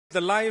The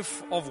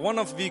life of one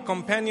of the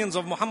companions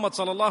of Muhammad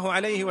sallallahu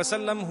alaihi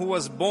wasallam who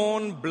was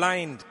born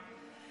blind,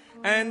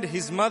 and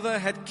his mother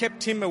had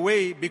kept him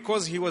away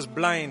because he was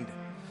blind.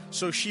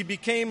 So she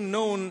became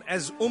known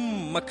as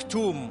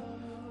Maktoum,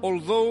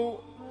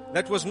 although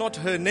that was not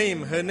her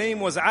name. Her name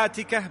was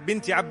Aatikah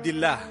Bint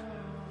Abdullah.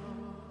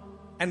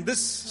 And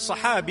this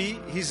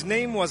Sahabi, his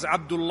name was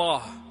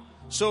Abdullah.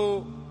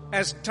 So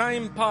as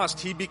time passed,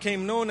 he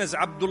became known as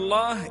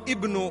Abdullah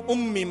Ibn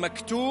Umm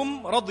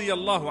Maktoum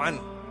radiyallahu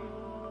anhu.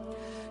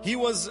 He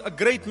was a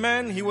great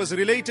man. He was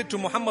related to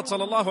Muhammad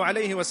sallallahu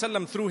alayhi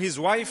wasallam through his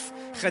wife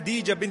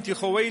Khadijah bint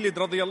Khuwaylid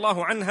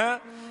radiyallahu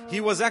anha. He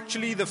was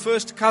actually the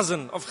first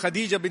cousin of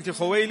Khadijah bint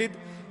Khuwaylid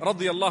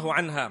radiyallahu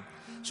anha.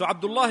 So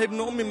Abdullah ibn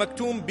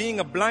Maktoum, being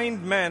a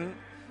blind man,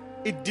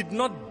 it did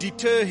not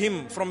deter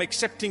him from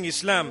accepting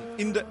Islam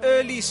in the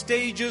early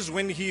stages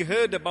when he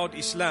heard about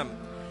Islam.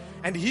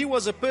 And he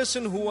was a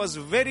person who was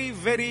very,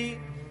 very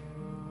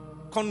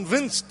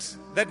convinced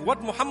that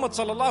what Muhammad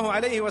sallallahu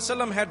alayhi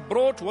wasallam had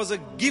brought was a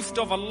gift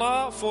of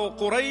Allah for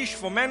Quraysh,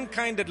 for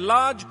mankind at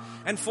large,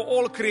 and for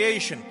all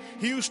creation.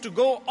 He used to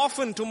go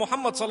often to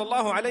Muhammad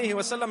sallallahu alayhi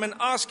wasallam and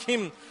ask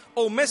him,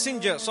 "O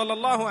Messenger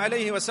sallallahu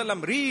alayhi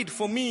wasallam, read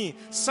for me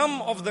some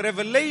of the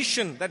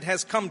revelation that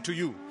has come to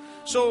you."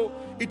 So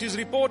it is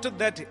reported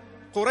that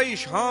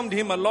Quraysh harmed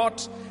him a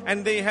lot,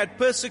 and they had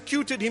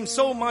persecuted him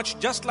so much,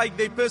 just like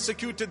they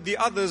persecuted the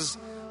others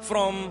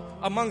from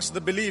amongst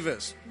the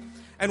believers.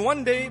 And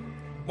one day,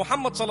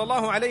 Muhammad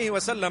sallallahu alayhi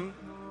wasallam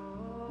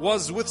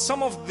was with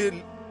some of the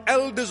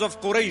elders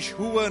of Quraysh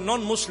who were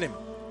non-Muslim.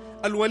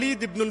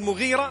 Al-Walid ibn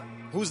al-Mughira,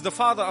 who's the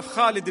father of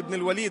Khalid ibn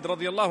al-Walid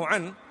radiyallahu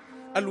an.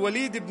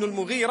 Al-Walid ibn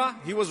al-Mughira,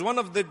 he was one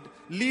of the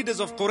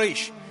leaders of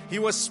Quraysh. He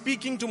was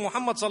speaking to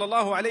Muhammad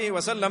sallallahu alayhi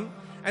wasallam,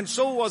 and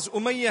so was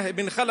Umayyah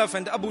ibn Khalaf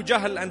and Abu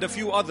Jahl and a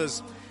few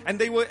others. And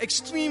they were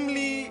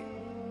extremely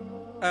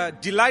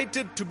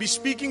delighted to be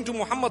speaking to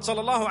Muhammad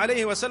sallallahu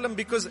alayhi wasallam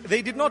because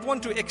they did not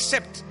want to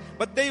accept,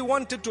 but they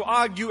wanted to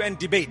argue and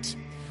debate.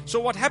 So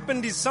what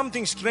happened is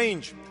something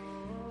strange.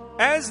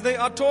 As they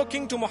are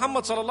talking to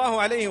Muhammad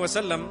sallallahu alayhi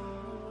wasallam,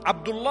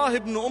 Abdullah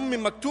ibn Umm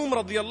Maktoum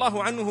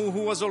radiyallahu anhu,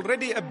 who was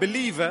already a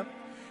believer,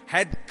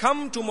 had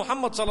come to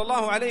Muhammad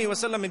sallallahu alayhi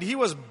wasallam, and he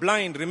was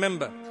blind,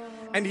 remember.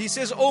 And he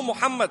says, "O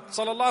Muhammad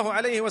sallallahu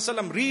alayhi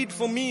wasallam, read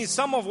for me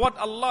some of what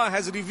Allah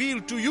has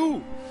revealed to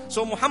you."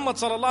 So Muhammad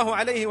sallallahu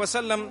alayhi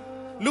wasallam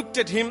looked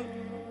at him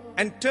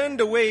and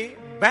turned away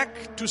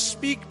back to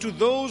speak to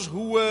those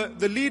who were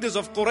the leaders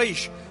of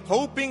Quraysh,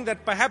 hoping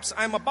that perhaps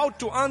I'm about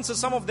to answer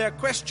some of their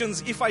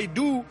questions. If I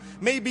do,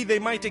 maybe they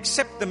might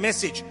accept the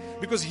message,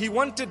 because he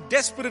wanted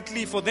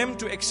desperately for them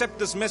to accept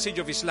this message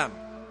of Islam.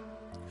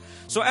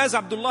 So as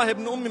Abdullah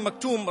ibn Umm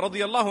Maktoum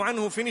radiyallahu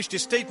anhu finished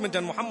his statement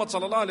and Muhammad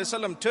sallallahu alayhi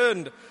wasallam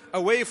turned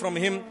away from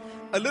him,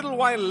 a little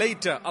while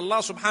later Allah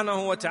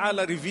subhanahu wa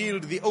ta'ala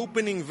revealed the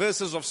opening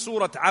verses of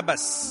Surah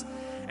Abas.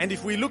 And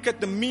if we look at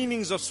the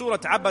meanings of Surah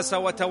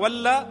Abasa wa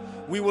Tawalla,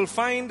 we will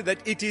find that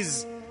it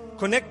is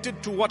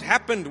connected to what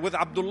happened with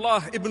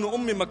Abdullah ibn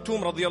Umm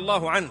Maktoum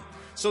radiyallahu anhu.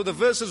 So the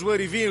verses were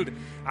revealed.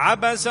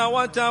 Abasa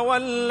wa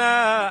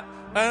Tawalla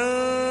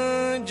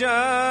أن جاءه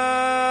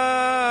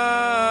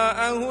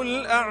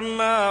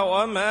الأعمى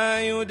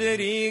وما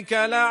يدريك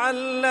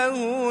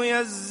لعله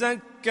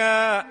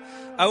يزكى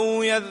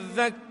أو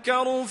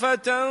يذكر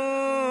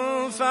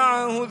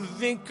فتنفعه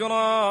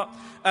الذكرى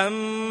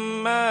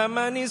أما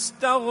من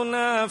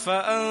استغنى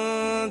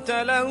فأنت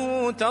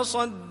له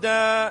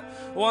تصدى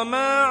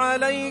وما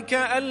عليك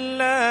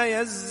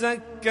ألا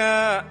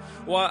يزكى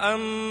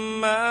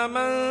وأما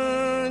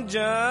من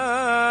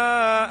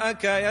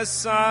جاءك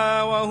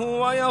يسعى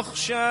وهو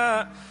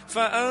يخشى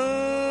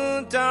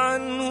فأنت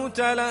عنه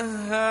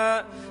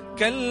تلهى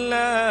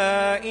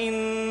كلا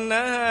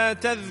إنها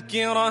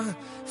تذكرة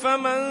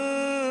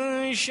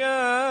فمن شاء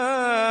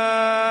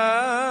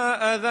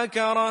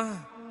ذكره.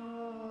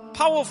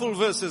 Powerful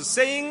verses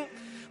saying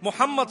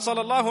Muhammad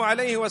sallallahu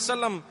alayhi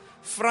wasallam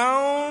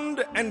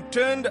frowned and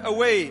turned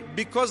away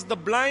because the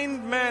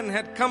blind man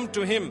had come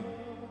to him.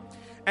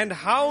 And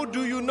how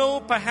do you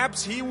know?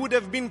 Perhaps he would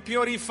have been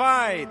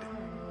purified,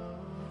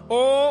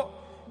 or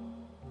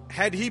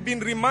had he been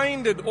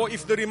reminded, or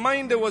if the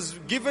reminder was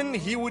given,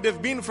 he would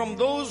have been from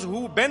those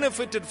who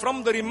benefited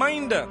from the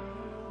reminder.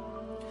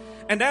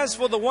 And as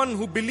for the one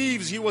who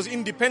believes he was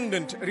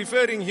independent,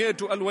 referring here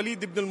to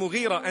Al-Walid ibn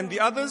al-Mughira and the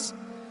others,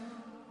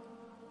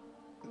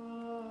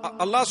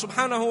 Allah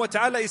subhanahu wa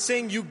ta'ala is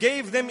saying, you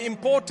gave them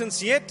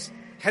importance, yet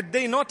had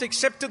they not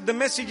accepted the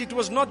message, it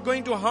was not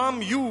going to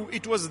harm you,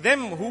 it was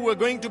them who were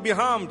going to be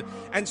harmed,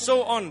 and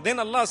so on. Then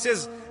Allah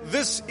says,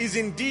 this is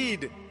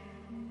indeed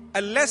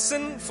a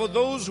lesson for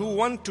those who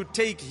want to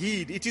take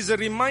heed. It is a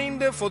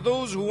reminder for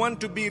those who want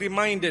to be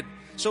reminded.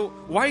 So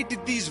why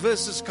did these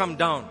verses come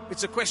down?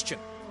 It's a question.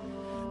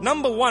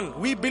 Number one,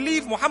 we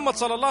believe Muhammad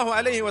sallallahu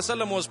alayhi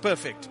wasallam was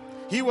perfect.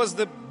 He was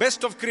the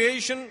best of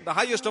creation, the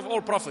highest of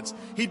all prophets.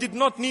 He did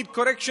not need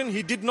correction.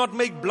 He did not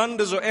make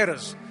blunders or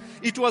errors.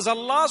 It was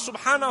Allah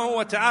subhanahu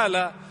wa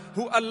ta'ala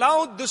who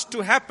allowed this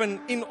to happen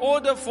in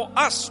order for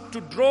us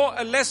to draw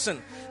a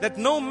lesson that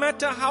no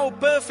matter how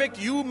perfect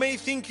you may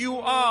think you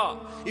are,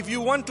 if you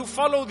want to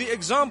follow the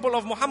example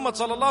of Muhammad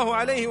sallallahu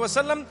alaihi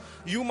wasallam,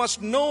 you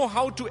must know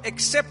how to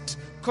accept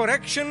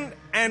correction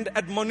and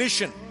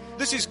admonition.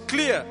 This is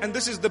clear, and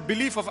this is the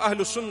belief of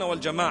Ahlus Sunnah wal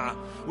Jama'ah.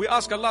 We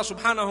ask Allah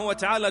subhanahu wa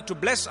ta'ala to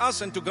bless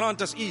us and to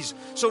grant us ease.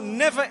 So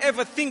never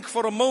ever think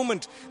for a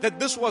moment that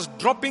this was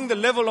dropping the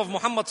level of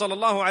Muhammad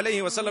sallallahu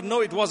alayhi wasallam.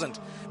 No, it wasn't.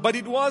 But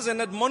it was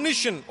an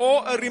admonition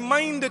or a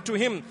reminder to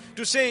him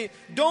to say,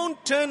 don't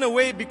turn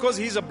away because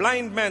he's a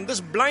blind man.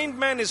 This blind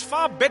man is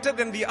far better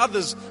than the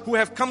others who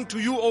have come to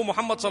you, O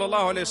Muhammad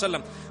sallallahu alayhi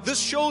wasallam. This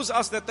shows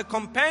us that the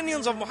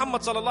companions of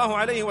Muhammad sallallahu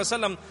alayhi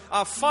wasallam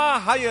are far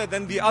higher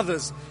than the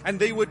others, and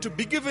they were to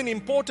be given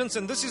importance.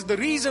 And this is the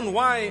reason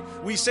why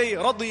we say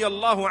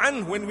radiyallahu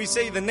anhu when we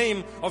say the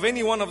name of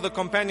any one of the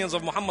companions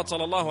of Muhammad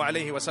sallallahu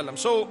alayhi wasallam.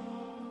 So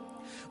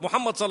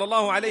Muhammad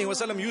sallallahu alayhi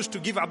wasallam used to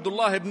give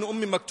Abdullah ibn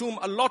Umm Maktoum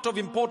a lot of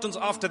importance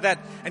after that,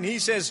 and he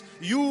says,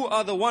 you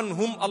are the one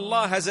whom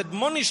Allah has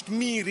admonished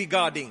me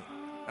regarding.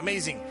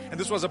 Amazing. And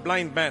this was a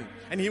blind man,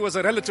 and he was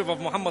a relative of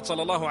Muhammad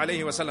sallallahu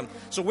alayhi wasallam.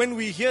 So when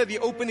we hear the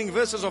opening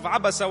verses of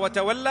Abasa wa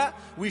Tawalla,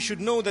 we should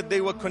know that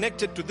they were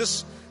connected to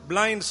this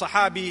blind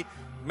Sahabi.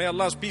 May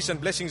Allah's peace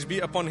and blessings be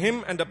upon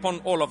him and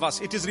upon all of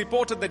us. It is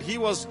reported that he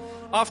was,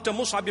 after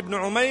Mus'ab ibn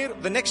Umair,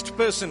 the next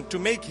person to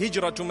make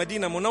hijrah to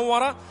Madinah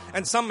Munawwara,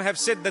 and some have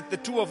said that the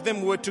two of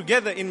them were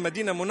together in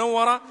Madinah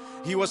Munawwara.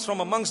 He was from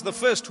amongst the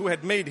first who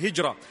had made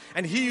hijrah,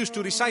 and he used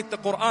to recite the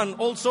Quran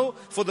also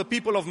for the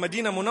people of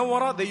Madinah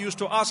Munawwara. They used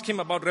to ask him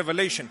about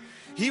revelation.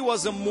 He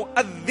was a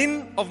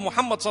mu'adhin of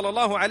Muhammad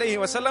sallallahu alayhi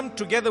wasallam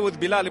together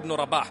with Bilal ibn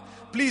Rabah.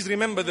 Please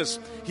remember this.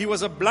 He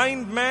was a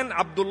blind man,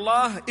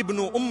 Abdullah Ibn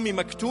Umm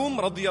Maktoum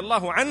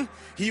radiyallahu anh.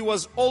 He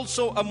was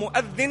also a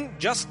mu'adhin,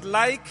 just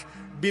like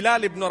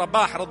Bilal ibn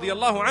Rabah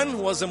radiyallahu anh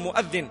was a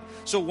mu'adhin.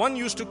 So one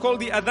used to call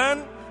the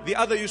adhan, the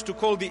other used to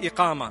call the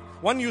iqama.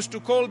 One used to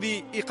call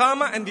the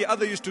iqama and the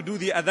other used to do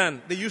the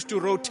adhan. They used to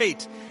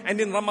rotate. And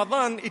in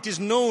Ramadan, it is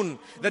known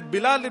that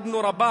Bilal ibn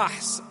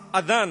Rabah's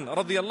adhan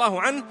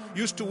radiyallahu anh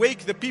used to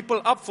wake the people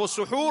up for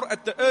suhoor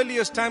at the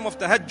earliest time of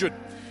tahajjud.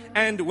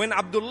 And when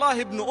Abdullah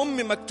ibn Umm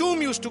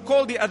Maktoum used to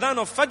call the adhan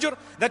of Fajr,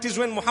 that is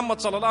when Muhammad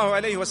sallallahu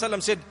alayhi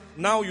wasallam said,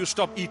 now you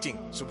stop eating.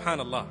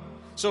 Subhanallah.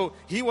 So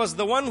he was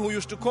the one who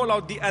used to call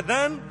out the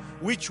adhan,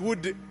 which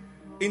would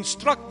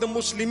instruct the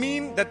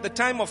Muslimin that the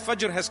time of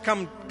Fajr has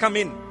come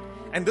in.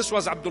 And this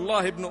was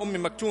Abdullah ibn Umm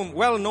Maktoum,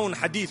 well-known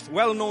hadith,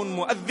 well-known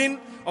mu'adhin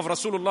of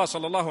Rasulullah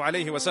sallallahu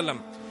alayhi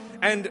wasallam.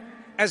 And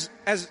as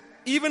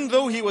even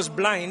though he was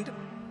blind,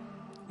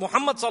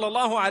 Muhammad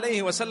sallallahu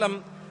alayhi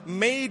wasallam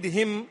made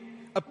him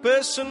a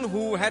person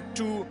who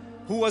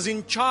was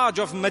in charge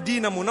of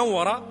Madinah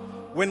Munawwara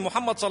when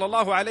Muhammad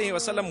sallallahu alayhi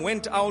wasallam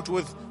went out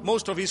with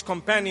most of his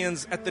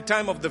companions at the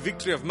time of the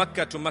victory of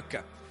Makkah to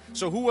Makkah.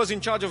 So who was in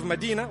charge of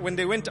Medina when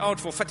they went out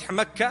for Fath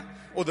Makkah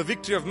or the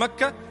victory of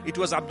Makkah? It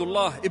was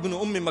Abdullah ibn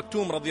Umm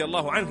Maktoum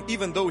radiyallahu anh,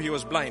 even though he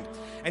was blind.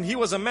 And he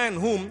was a man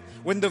whom,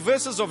 when the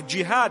verses of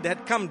jihad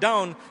had come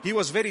down, he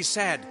was very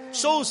sad.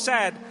 So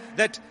sad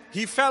that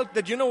he felt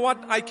that, you know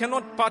what, I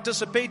cannot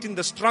participate in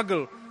the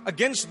struggle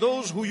against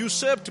those who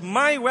usurped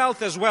my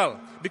wealth as well,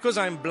 because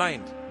I am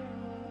blind.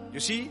 You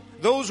see,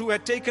 those who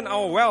had taken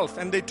our wealth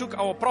and they took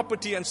our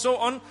property and so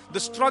on, the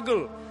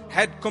struggle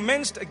had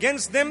commenced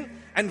against them,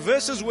 and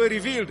verses were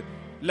revealed.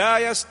 لا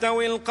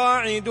يستوي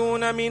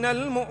القاعدون من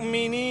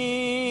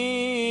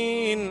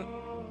المؤمنين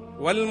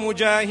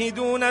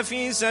والمجاهدون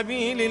في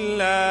سبيل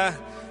الله.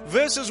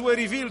 Verses were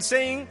revealed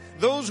saying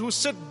those who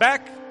sit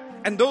back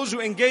and those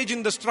who engage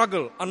in the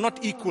struggle are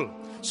not equal.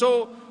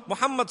 So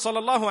Muhammad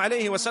sallallahu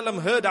alayhi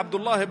wasallam heard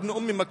Abdullah ibn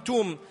Umm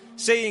Maktoum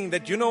saying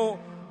that, you know,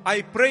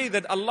 I pray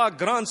that Allah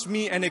grants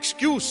me an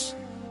excuse.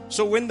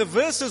 So when the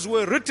verses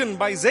were written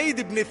by Zayd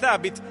ibn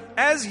Thabit,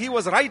 as he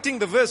was writing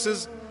the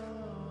verses,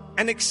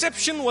 an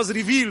exception was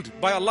revealed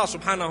by Allah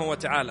subhanahu wa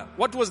ta'ala.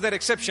 What was that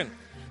exception?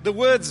 The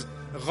words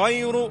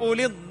غَيْرُ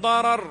أُولِي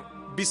الضَّرَرِ,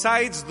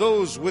 besides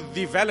those with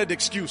the valid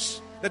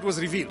excuse, that was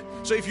revealed.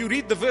 So if you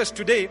read the verse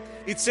today,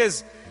 it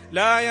says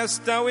لا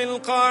يستوي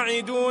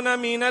القاعدون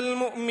من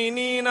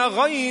المؤمنين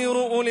غير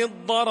أولي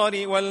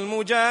الضرر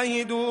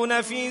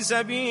والمجاهدون في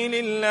سبيل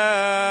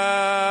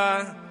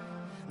الله.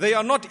 They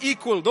are not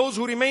equal, those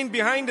who remain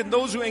behind and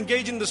those who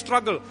engage in the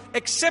struggle,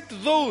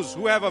 except those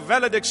who have a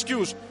valid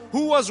excuse.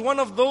 Who was one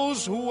of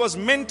those who was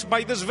meant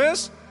by this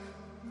verse?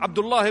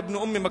 Abdullah ibn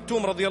Umm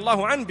Maktoum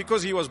radiyallahu anhu,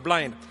 because he was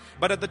blind.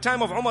 But at the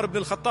time of Umar ibn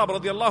al-Khattab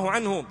radiyallahu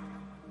anhu,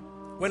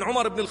 when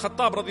Umar ibn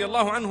al-Khattab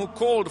radiyallahu anhu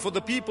called for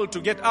the people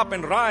to get up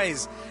and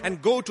rise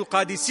and go to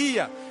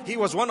Qadisiyah, he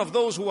was one of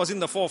those who was in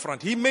the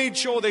forefront. He made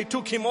sure they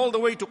took him all the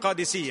way to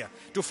Qadisiyah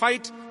to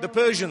fight the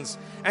Persians.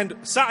 And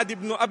Sa'd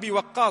ibn Abi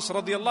Waqqas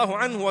radiyallahu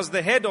anhu was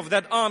the head of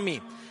that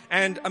army.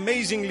 And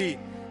amazingly,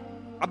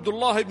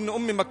 Abdullah ibn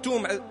Umm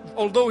Maktoum,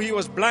 although he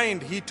was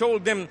blind, he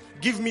told them,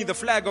 give me the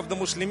flag of the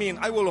Muslimin.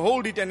 I will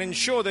hold it and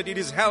ensure that it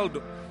is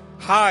held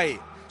high.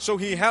 So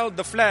he held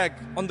the flag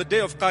on the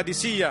day of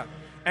Qadisiyah.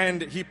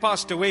 and he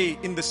passed away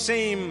in the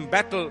same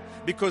battle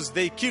because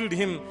they killed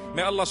him.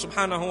 May Allah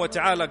subhanahu wa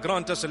ta'ala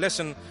grant us a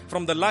lesson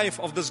from the life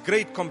of this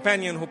great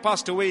companion who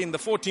passed away in the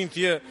 14th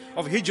year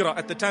of Hijrah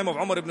at the time of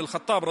Umar ibn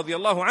al-Khattab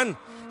radiallahu anhu.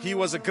 He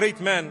was a great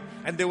man,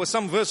 and there were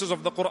some verses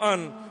of the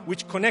Quran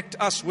which connect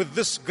us with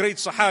this great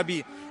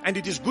Sahabi, and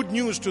it is good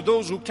news to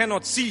those who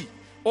cannot see.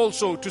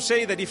 Also to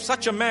say that if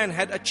such a man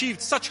had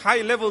achieved such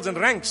high levels and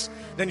ranks,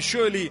 then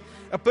surely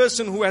a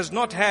person who has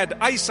not had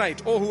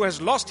eyesight or who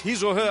has lost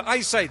his or her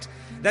eyesight,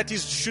 that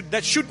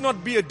should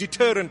not be a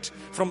deterrent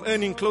from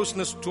earning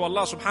closeness to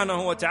Allah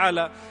subhanahu wa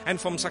ta'ala and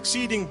from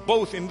succeeding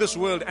both in this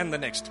world and the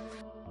next.